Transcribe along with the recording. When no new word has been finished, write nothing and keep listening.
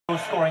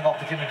those scoring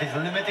opportunities,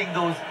 limiting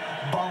those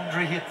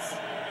boundary hits.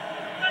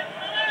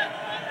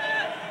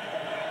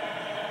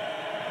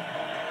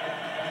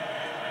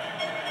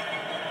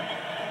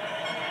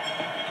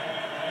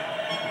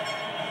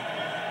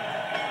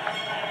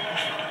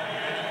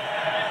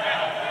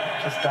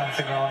 Just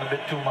dancing around a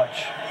bit too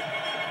much.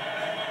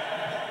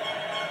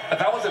 But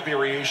that was a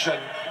variation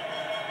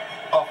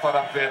offered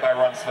up there by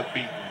Ronsford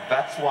Beaton.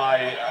 That's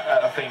why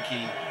I think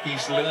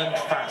he's learned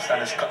fast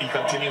and he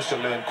continues to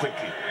learn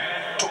quickly.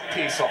 Took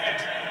pace off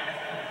it.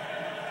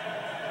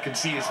 You can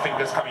see his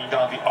fingers coming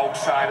down the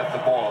outside of the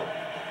ball.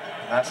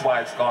 And that's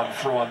why it's gone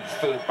through on the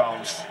third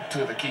bounce to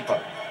the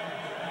keeper.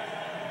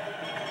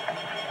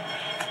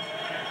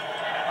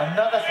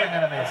 Another swing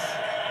and a miss.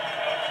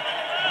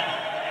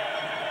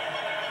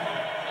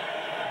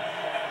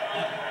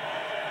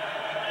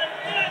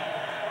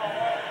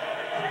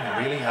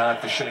 Really hard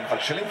for Shillingford.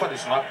 Shillingford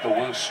is not the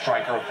worst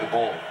striker of the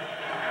ball.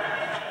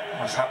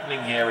 What's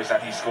happening here is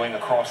that he's going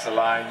across the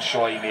line.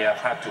 Sure, he may have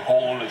had to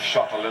hold his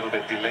shot a little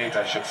bit delayed,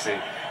 I should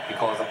say,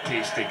 because of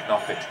pace taken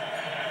off it.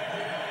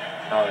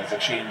 Now there's a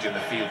change in the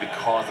field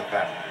because of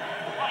that.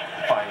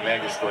 Fine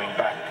leg is going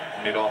back,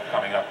 mid-off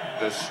coming up.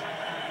 Does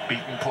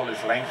Beaton pull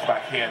his length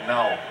back here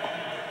now?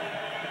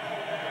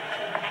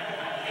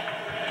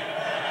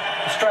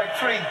 Strike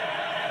three.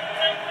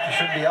 He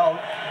should be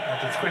out,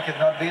 but it's cricket,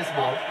 not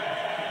baseball.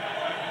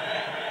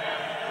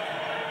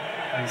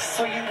 And he's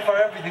swinging for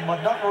everything,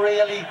 but not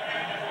really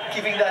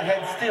keeping that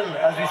head still,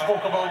 as we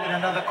spoke about in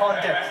another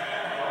context.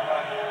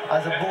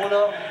 As a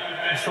bowler,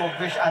 we saw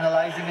Bish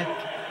analysing it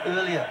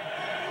earlier,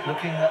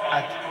 looking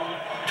at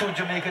two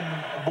Jamaican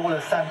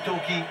bowlers,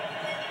 Santoki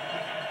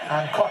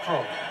and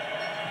Cottrell.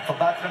 For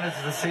batsmen, it's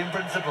the same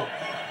principle.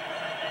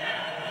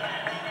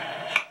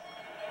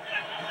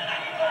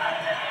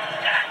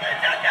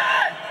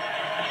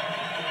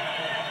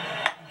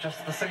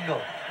 Just the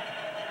single.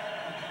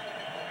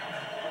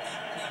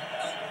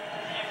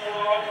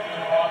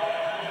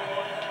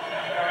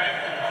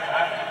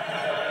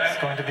 It's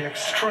going to be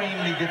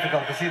extremely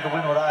difficult to see the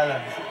Windward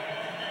Islands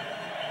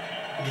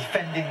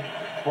defending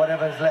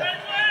whatever is left,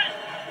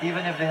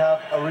 even if they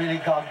have a really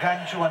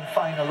gargantuan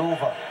final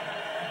over.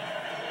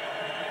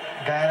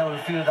 Guyana will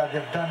feel that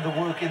they've done the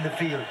work in the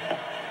field.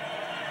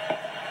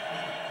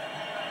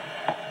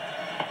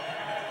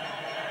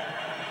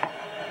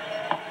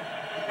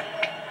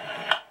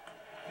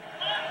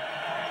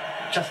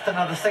 Just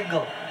another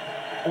single.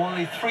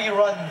 Only 3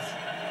 runs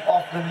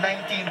off the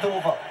 19th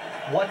over.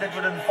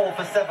 104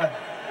 for 7.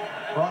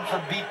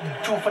 Ronsford Beaton,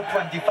 2 for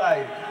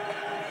 25.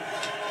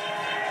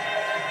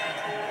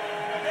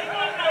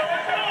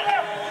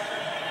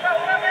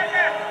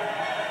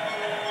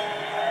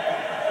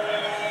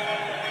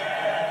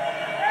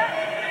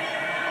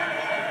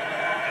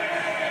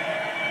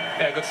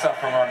 Yeah, good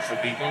stuff from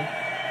Ronsford Beaton.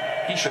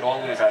 He should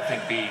always, I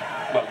think, be,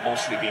 well,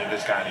 mostly be in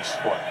this Guyanese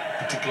squad.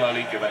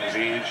 Particularly given his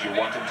age, you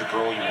want him to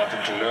grow, you want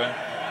him to learn.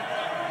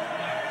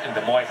 And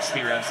the more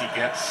experience he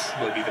gets,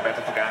 will be the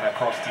better for Ghana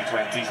across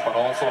T20s, but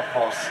also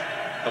across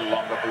the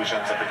longer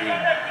versions of the game.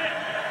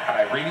 And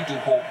I really do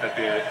hope that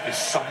there is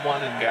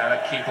someone in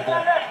Ghana capable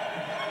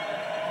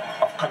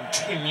of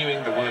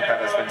continuing the work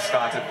that has been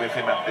started with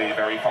him at the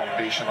very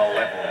foundational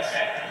levels.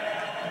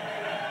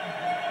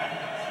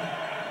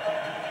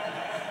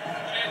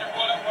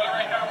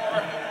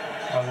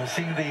 Are we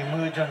seeing the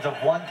emergence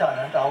of one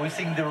talent? Are we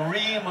seeing the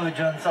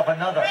re-emergence of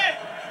another?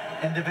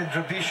 In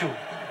Bishoo.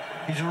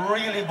 He's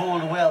really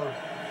bowled well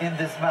in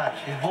this match.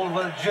 He's bowled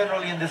well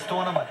generally in this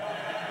tournament.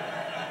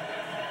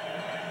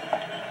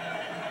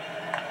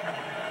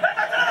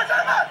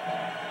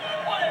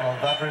 Well,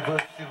 that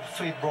reverse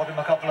sweep brought him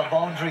a couple of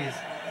boundaries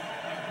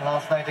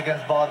last night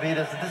against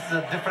Barbados. This is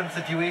a different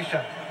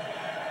situation.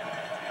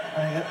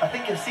 And I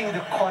think you're seeing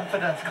the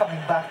confidence coming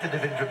back to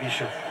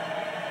Bishoo,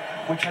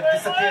 which had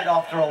disappeared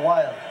after a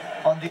while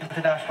on the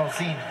international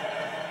scene.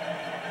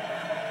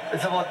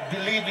 It's about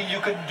believing you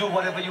can do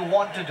whatever you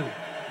want to do.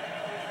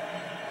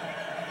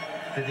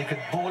 That you can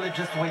bowl it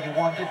just the way you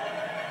want it.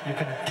 You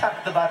can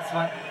attack the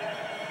batsman.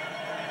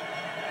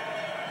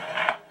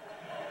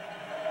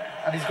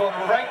 And he's going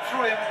right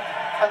through him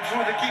and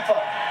through the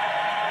keeper.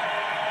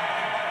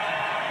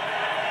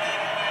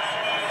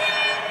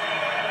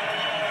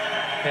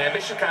 Yeah,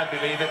 Bishop can't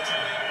believe it.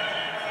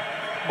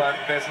 But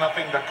there's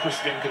nothing that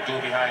Christian could do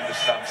behind the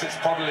stumps. It's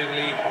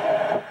probably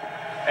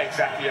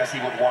exactly as he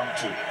would want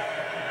to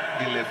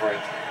deliver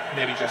it.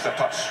 Maybe just a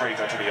touch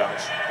straighter, to be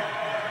honest.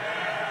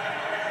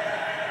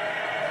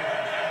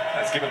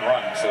 It's given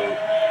run, so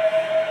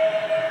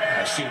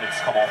I assume it's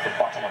come off the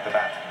bottom of the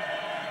bat.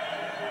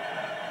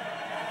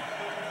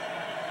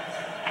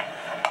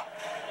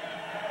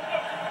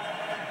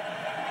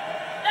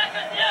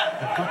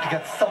 They've got to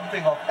get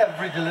something off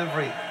every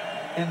delivery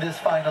in this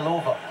final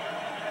over.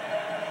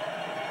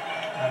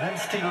 And then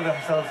steel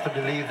themselves to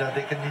believe that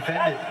they can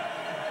defend it.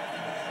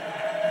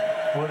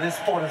 With this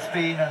Port of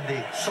Spain and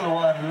the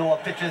slower and lower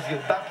pitches, you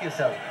back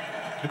yourself.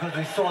 Because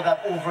we saw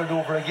that over and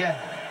over again.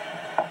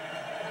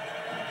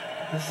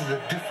 This is a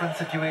different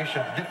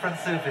situation, different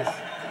surface.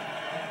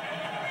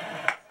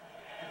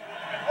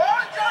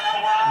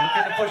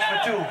 making a push for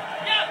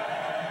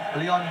two.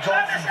 Leon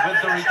Johnson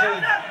with the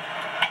return.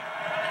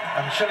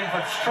 And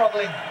Shillingford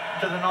struggling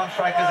to the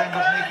non-strikers, end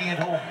up making it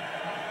home.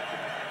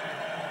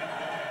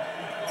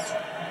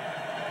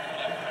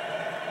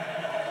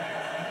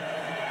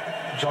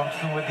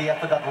 Johnson with the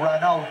effort that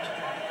ran out.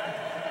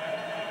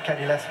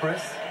 Kenny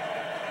Lespris.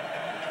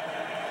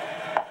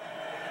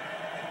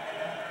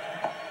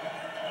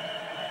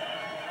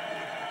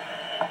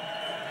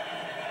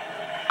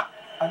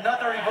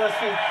 Another reverse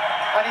sweep,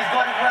 and he's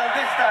got it well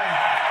this time.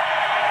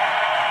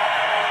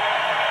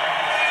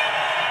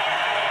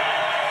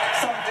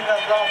 Something that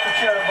I'll have to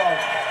cheer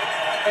about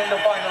in the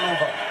final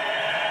over.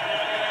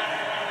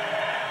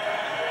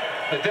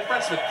 The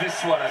difference with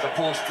this one as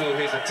opposed to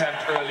his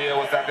attempt earlier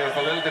was that there was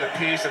a little bit of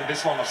pace and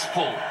this one was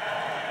full.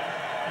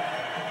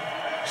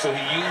 So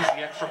he used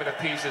the extra bit of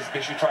pace as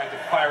Bishoo trying to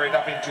fire it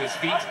up into his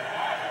feet.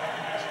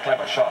 It's a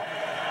clever shot.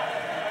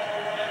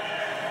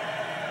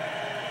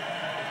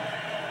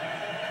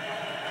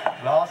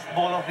 Last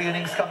ball of the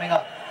innings coming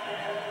up.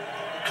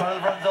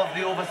 12 runs off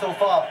the over so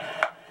far.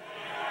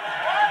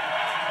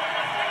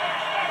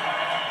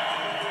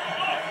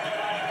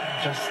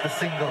 Just the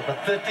single, but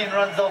 13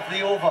 runs off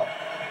the over.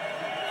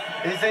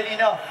 Is it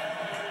enough?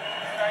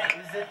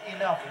 Is it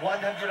enough?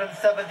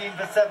 117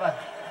 for 7.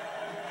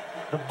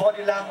 The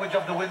body language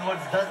of the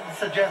Windwards doesn't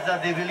suggest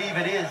that they believe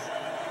it is.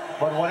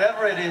 But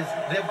whatever it is,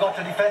 they've got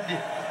to defend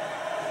it.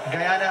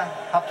 Guyana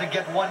have to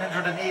get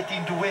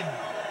 118 to win.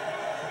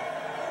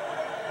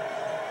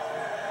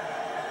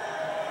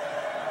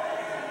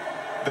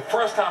 The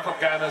first half of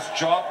Guyana's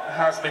job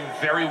has been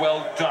very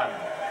well done.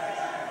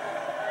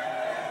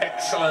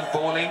 Excellent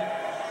bowling.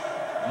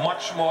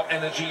 Much more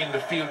energy in the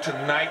field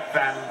tonight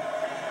than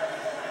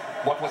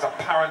what was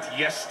apparent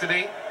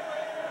yesterday.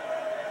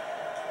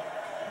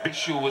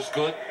 Bishoo was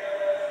good.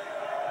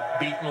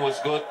 Beaton was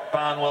good.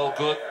 Barnwell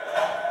good.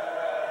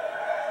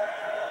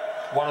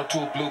 One or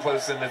two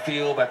bloopers in the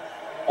field, but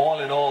all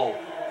in all,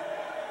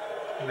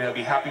 they'll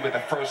be happy with the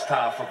first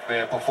half of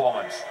their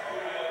performance.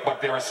 But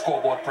there is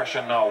scoreboard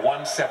pressure now.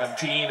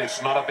 117,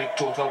 it's not a big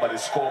total, but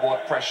it's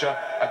scoreboard pressure.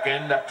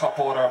 Again, that top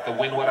order of the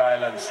Windward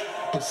Islands.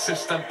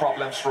 Persistent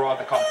problems throughout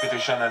the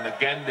competition, and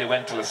again they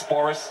went to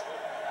Lesporus,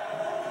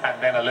 and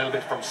then a little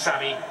bit from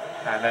Sammy,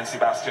 and then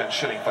Sebastian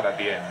Shillingford at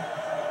the end.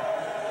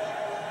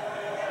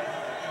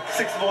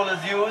 6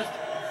 bowlers used,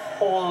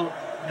 all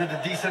did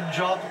a decent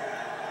job.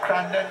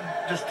 Crandon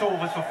just 2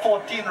 overs for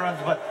 14 runs,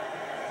 but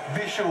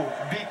Bishoo,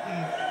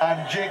 Beaton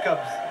and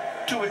Jacobs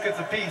 2 wickets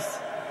apiece.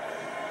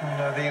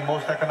 The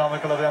most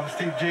economical of them,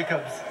 Steve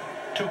Jacobs,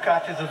 2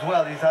 catches as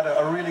well. He's had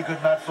a really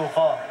good match so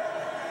far.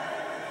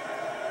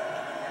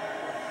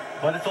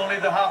 But it's only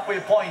the halfway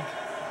point,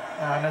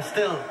 and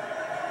still,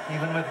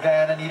 even with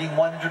Guyana needing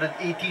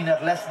 118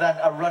 at less than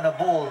a run a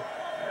ball,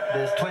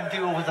 there's 20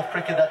 overs of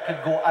cricket that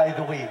could go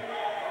either way.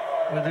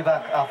 We'll be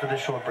back after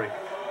this short break.